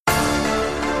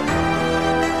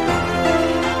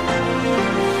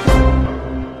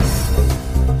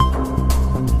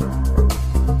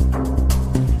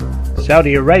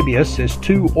Saudi Arabia says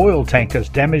 2 oil tankers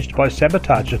damaged by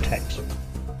sabotage attacks.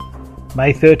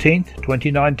 May 13,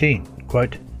 2019.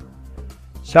 Quote,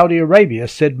 Saudi Arabia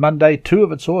said Monday 2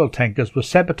 of its oil tankers were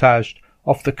sabotaged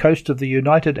off the coast of the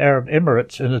United Arab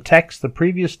Emirates in attacks the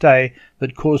previous day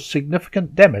that caused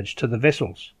significant damage to the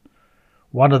vessels.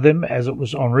 One of them as it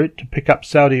was en route to pick up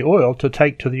Saudi oil to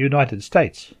take to the United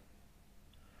States.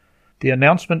 The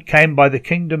announcement came by the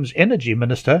kingdom's energy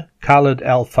minister, Khalid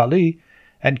al-Falih,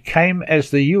 and came as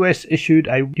the US issued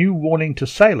a new warning to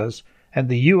sailors, and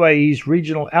the UAE's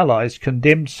regional allies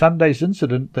condemned Sunday's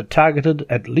incident that targeted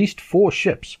at least 4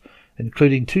 ships,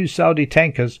 including 2 Saudi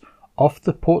tankers, off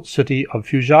the port city of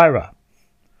Fujairah.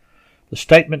 The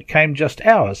statement came just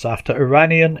hours after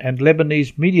Iranian and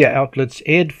Lebanese media outlets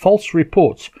aired false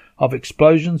reports of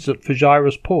explosions at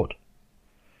Fujairah's port.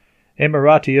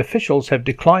 Emirati officials have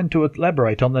declined to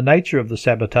elaborate on the nature of the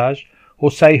sabotage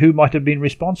or say who might have been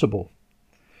responsible.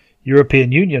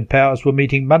 European Union powers were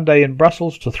meeting Monday in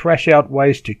Brussels to thrash out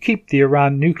ways to keep the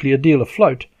Iran nuclear deal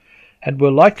afloat, and were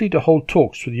likely to hold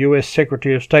talks with US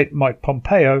Secretary of State Mike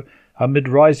Pompeo amid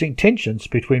rising tensions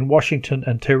between Washington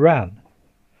and Tehran.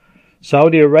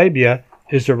 Saudi Arabia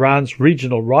is Iran's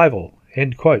regional rival,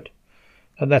 end quote.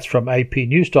 And that's from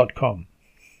apnews.com.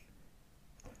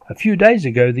 A few days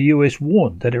ago, the US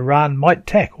warned that Iran might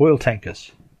attack oil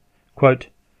tankers. Quote,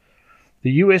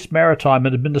 the US Maritime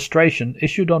Administration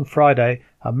issued on Friday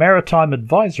a maritime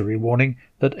advisory warning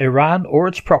that Iran or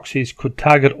its proxies could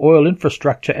target oil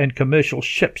infrastructure and commercial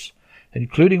ships,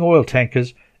 including oil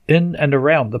tankers, in and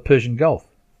around the Persian Gulf.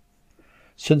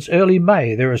 Since early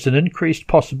May, there is an increased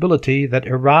possibility that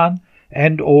Iran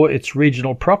and or its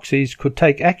regional proxies could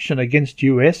take action against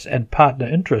US and partner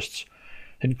interests,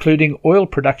 including oil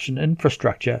production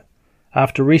infrastructure,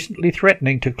 after recently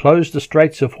threatening to close the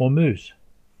Straits of Hormuz.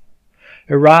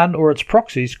 Iran or its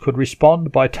proxies could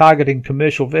respond by targeting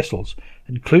commercial vessels,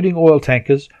 including oil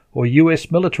tankers or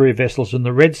US military vessels in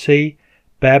the Red Sea,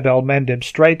 Bab el-Mandeb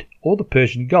Strait, or the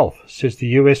Persian Gulf, says the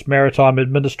US Maritime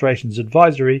Administration's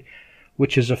advisory,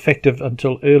 which is effective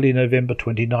until early November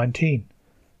 2019.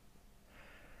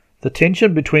 The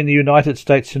tension between the United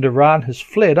States and Iran has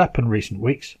flared up in recent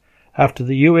weeks, after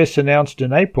the US announced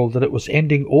in April that it was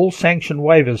ending all sanction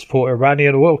waivers for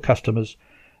Iranian oil customers,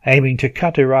 aiming to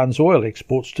cut Iran's oil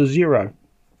exports to zero.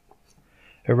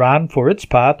 Iran, for its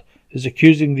part, is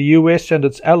accusing the US and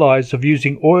its allies of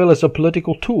using oil as a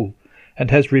political tool, and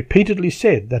has repeatedly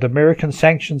said that American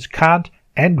sanctions can't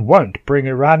and won't bring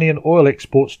Iranian oil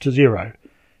exports to zero.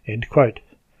 End quote.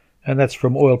 And that's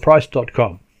from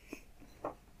oilprice.com.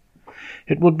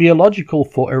 It would be illogical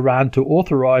for Iran to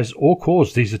authorize or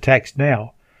cause these attacks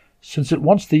now, since it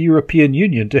wants the European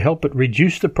Union to help it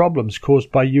reduce the problems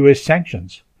caused by US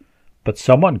sanctions. But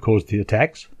someone caused the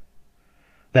attacks.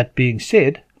 That being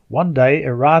said, one day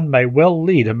Iran may well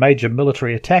lead a major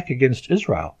military attack against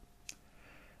Israel.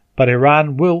 But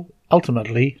Iran will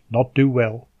ultimately not do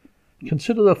well.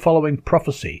 Consider the following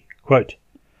prophecy, quote,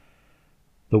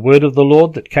 the word of the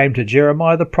Lord that came to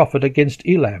Jeremiah the prophet against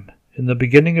Elam, in the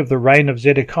beginning of the reign of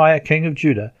Zedekiah king of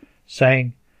Judah,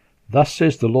 saying, Thus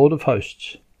says the Lord of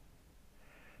hosts,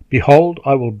 Behold,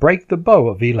 I will break the bow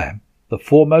of Elam, the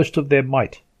foremost of their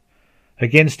might.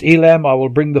 Against Elam I will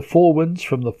bring the 4 winds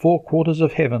from the 4 quarters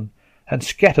of heaven, and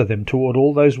scatter them toward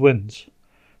all those winds.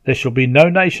 There shall be no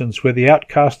nations where the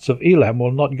outcasts of Elam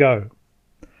will not go.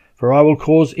 For I will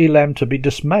cause Elam to be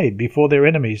dismayed before their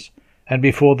enemies, and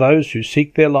before those who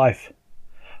seek their life.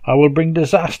 I will bring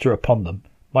disaster upon them,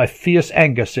 my fierce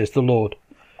anger, says the Lord,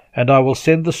 and I will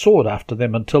send the sword after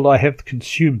them until I have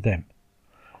consumed them.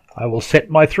 I will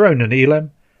set my throne in Elam,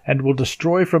 and will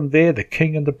destroy from there the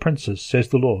king and the princes, says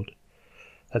the Lord.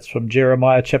 That's from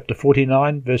Jeremiah chapter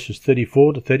 49, verses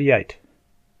 34 to 38.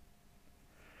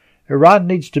 Iran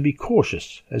needs to be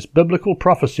cautious, as biblical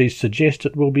prophecies suggest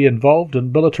it will be involved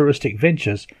in militaristic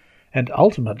ventures, and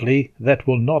ultimately that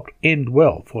will not end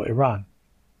well for Iran.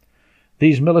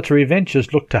 These military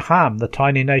ventures look to harm the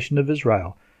tiny nation of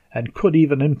Israel, and could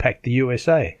even impact the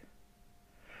USA.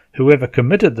 Whoever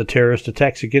committed the terrorist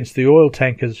attacks against the oil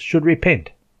tankers should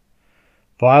repent.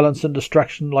 Violence and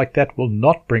destruction like that will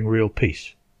not bring real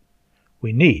peace.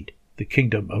 We need the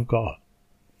kingdom of God.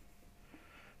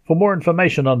 For more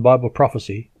information on Bible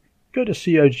prophecy, go to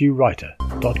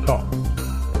cogwriter.com.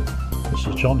 This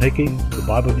is John Hickey, the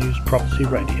Bible News Prophecy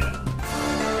Radio.